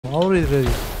already ready.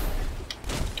 I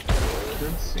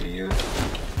don't see you.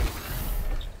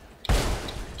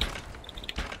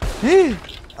 Hey!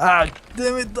 Ah,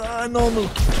 damn it! Ah, no.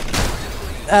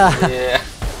 Ah. Yeah.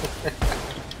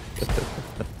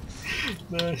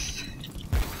 Nice.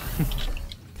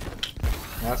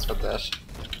 That's for dash.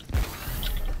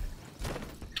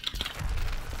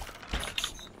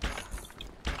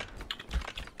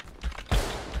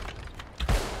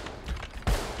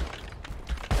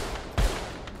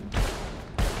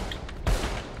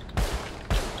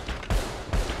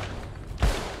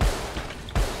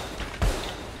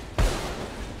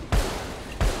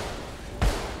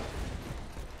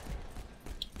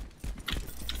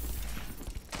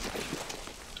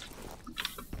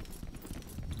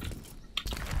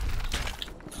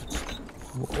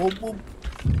 Oh.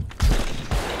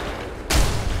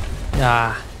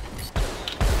 Yeah.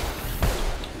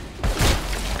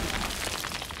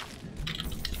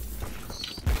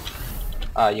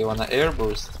 Ah, you wanna air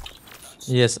boost?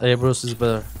 Yes, Airburst is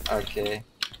better. Okay.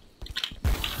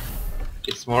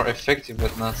 It's more effective,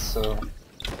 but not so.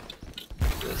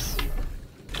 Let's see.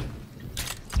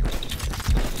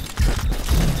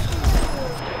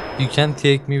 You can't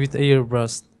take me with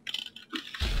Airburst.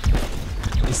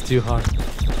 It's too hard.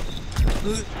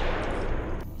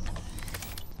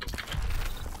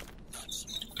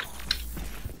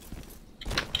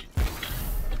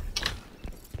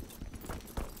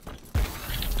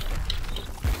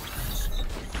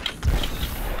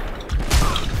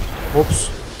 Oops.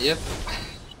 Yep.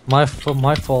 My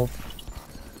fault.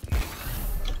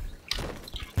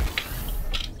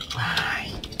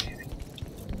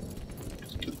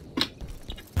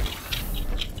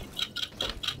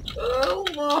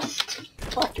 Almost.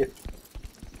 Fuck it.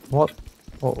 What?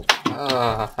 Oh.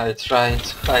 Ah, I tried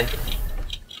to fight.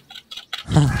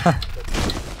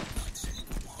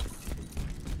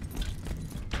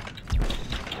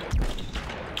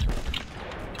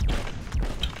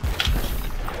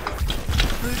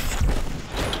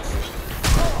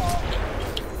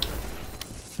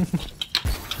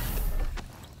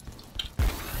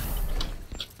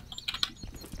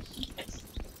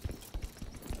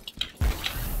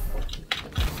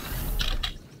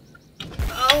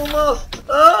 Almost.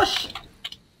 Oh shit.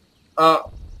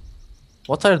 Oh,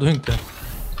 What are you doing there?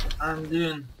 I'm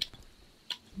doing.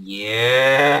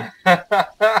 Yeah.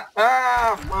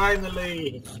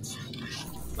 Finally.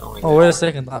 Oh, wait a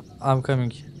second. I'm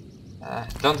coming.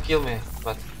 Don't kill me,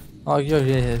 but Oh,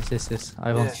 yes.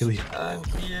 I won't kill you. I'm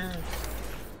here.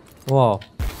 Wow.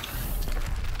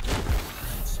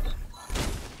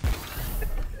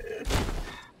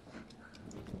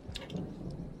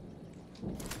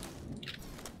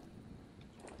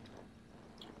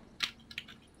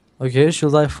 Okay,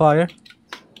 should I fire?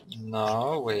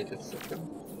 No, wait a second.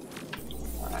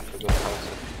 I forgot how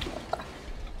to.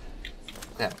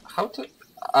 Damn, how to?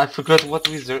 I forgot what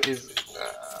wizard is.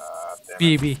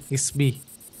 Damn it. B. It's B.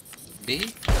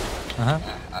 B? Uh-huh.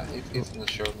 It's not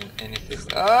showing me anything.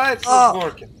 Ah, it's Ah! not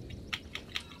working.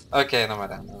 Okay, no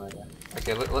matter.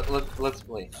 Okay, let's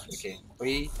play. Okay,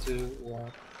 3, 2,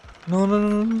 1.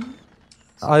 No.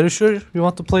 Are you sure you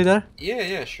want to play there?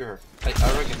 Yeah, sure. I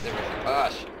reckon everything. Ah,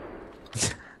 shit.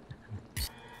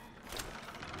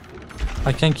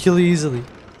 I can kill you easily.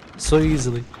 So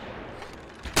easily.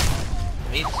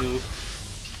 Me too.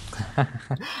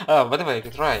 Oh, by the way, you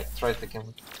can try to kill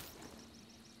me.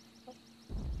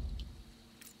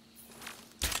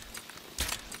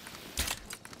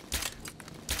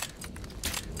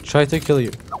 Try to kill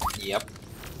you. Yep.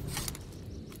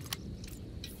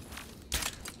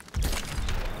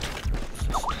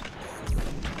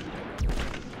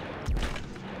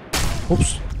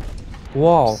 Oops.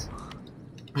 Wow.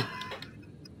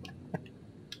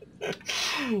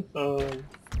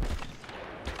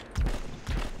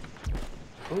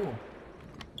 Cool.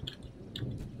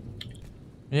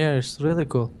 Yeah, it's really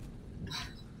cool.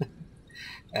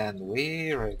 And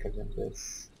we recommend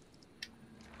this.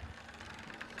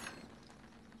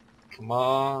 Come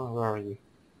on, where are you?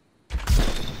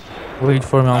 Wait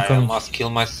for me, I'm I coming. must kill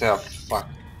myself. Fuck.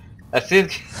 I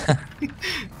think.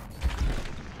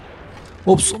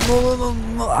 Oops. No.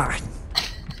 Ah.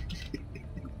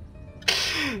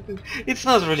 It's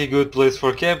not really good place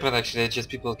for camping actually. Just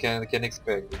people can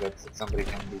expect that somebody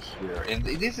can be here. And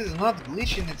this is not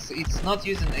glitching. It's not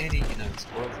using any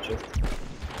exploits.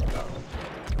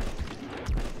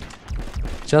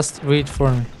 Just wait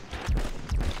for me.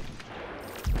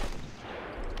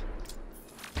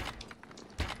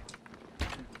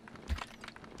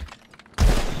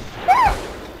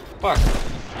 Fuck.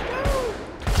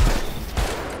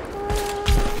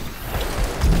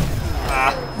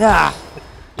 Yeah.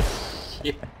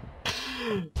 Yeah.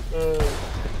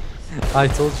 I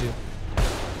told you.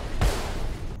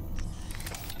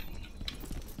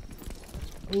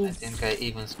 I think I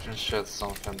even screenshot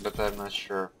something, but I'm not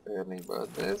sure really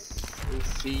about this.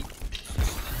 Let's see.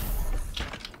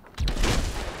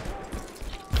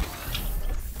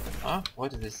 Ah,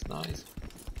 what is this noise?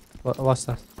 What's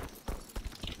that?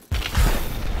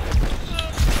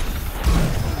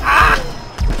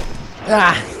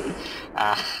 Ah!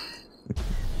 Ah.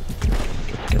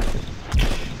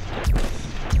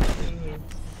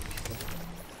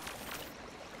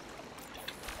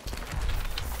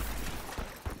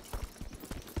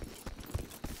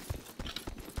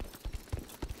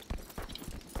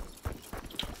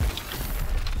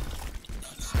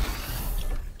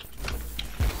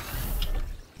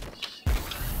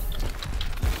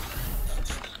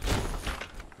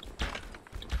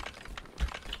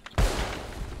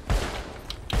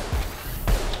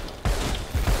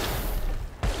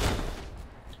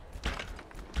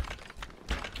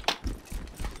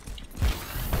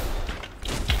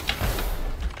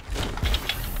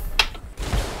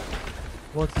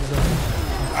 What is that?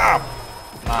 Ah,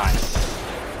 nice.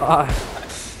 Ah!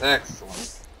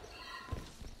 Excellent.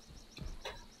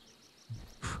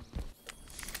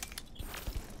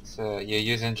 So you're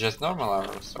using just normal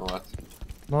arrows or what?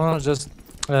 No, just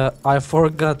I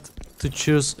forgot to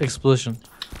choose explosion,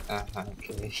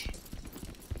 Okay.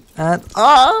 and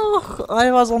I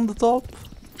was on the top.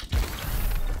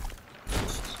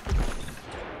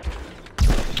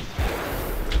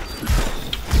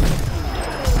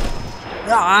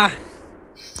 Ah!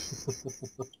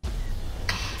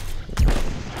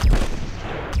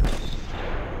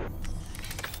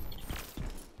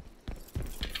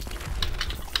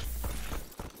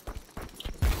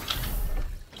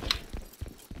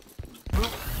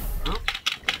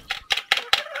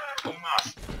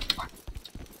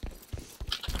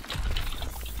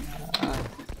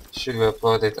 Should we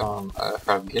upload it on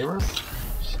Hard Gamers?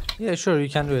 Yeah, sure, you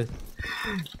can do it.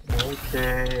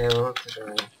 Okay, I will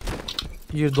try.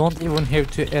 You don't even have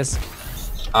to ask.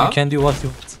 Huh? You can do what you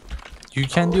want. You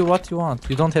can do what you want.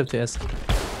 You don't have to ask.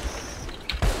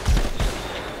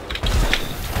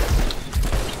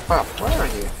 Pop, where are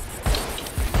you?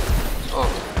 Oh,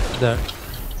 There.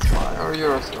 why are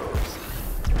you so?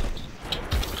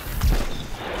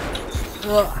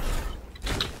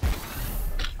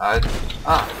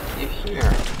 You're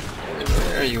here.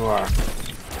 There you are.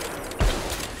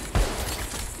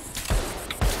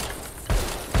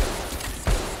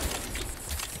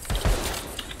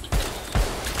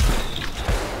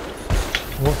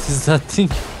 What is that thing?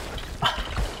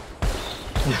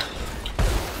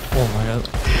 Oh my god.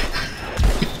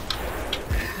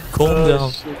 Calm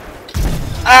down. Shit.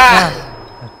 Ah!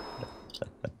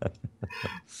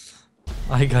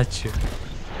 I got you.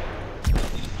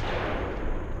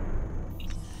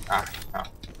 Ah, no.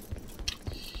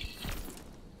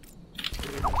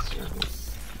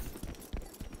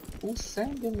 Who's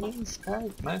sending me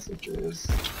Skype messages?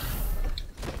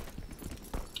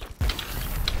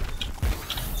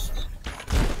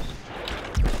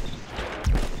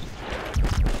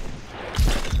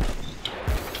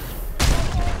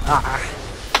 Ah.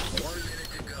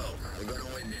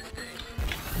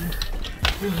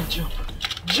 Jump!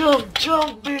 Jump!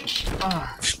 Jump, bitch!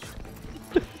 Ah.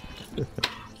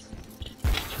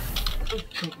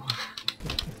 Come on.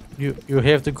 You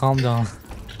have to calm down.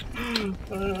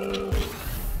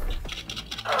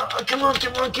 Come on,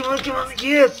 come on, come on, come on!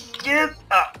 Yes! Yes!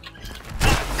 Ah.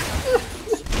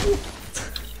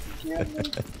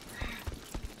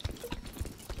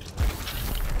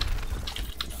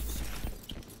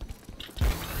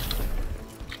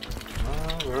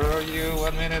 Where are you?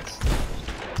 1 minute.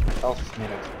 Half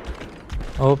minute.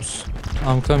 Oops,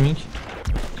 I'm coming.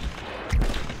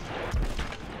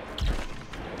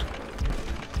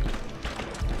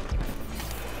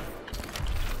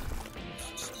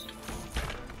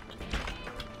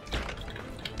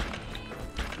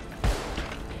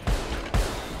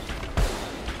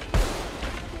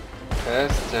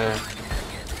 Faster.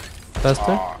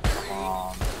 Faster? Oh, come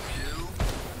on.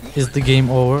 Is the game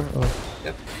over? Or...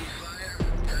 Yep.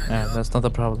 Yeah, that's not a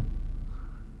problem.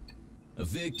 A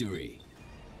victory,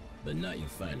 but not your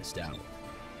finest hour.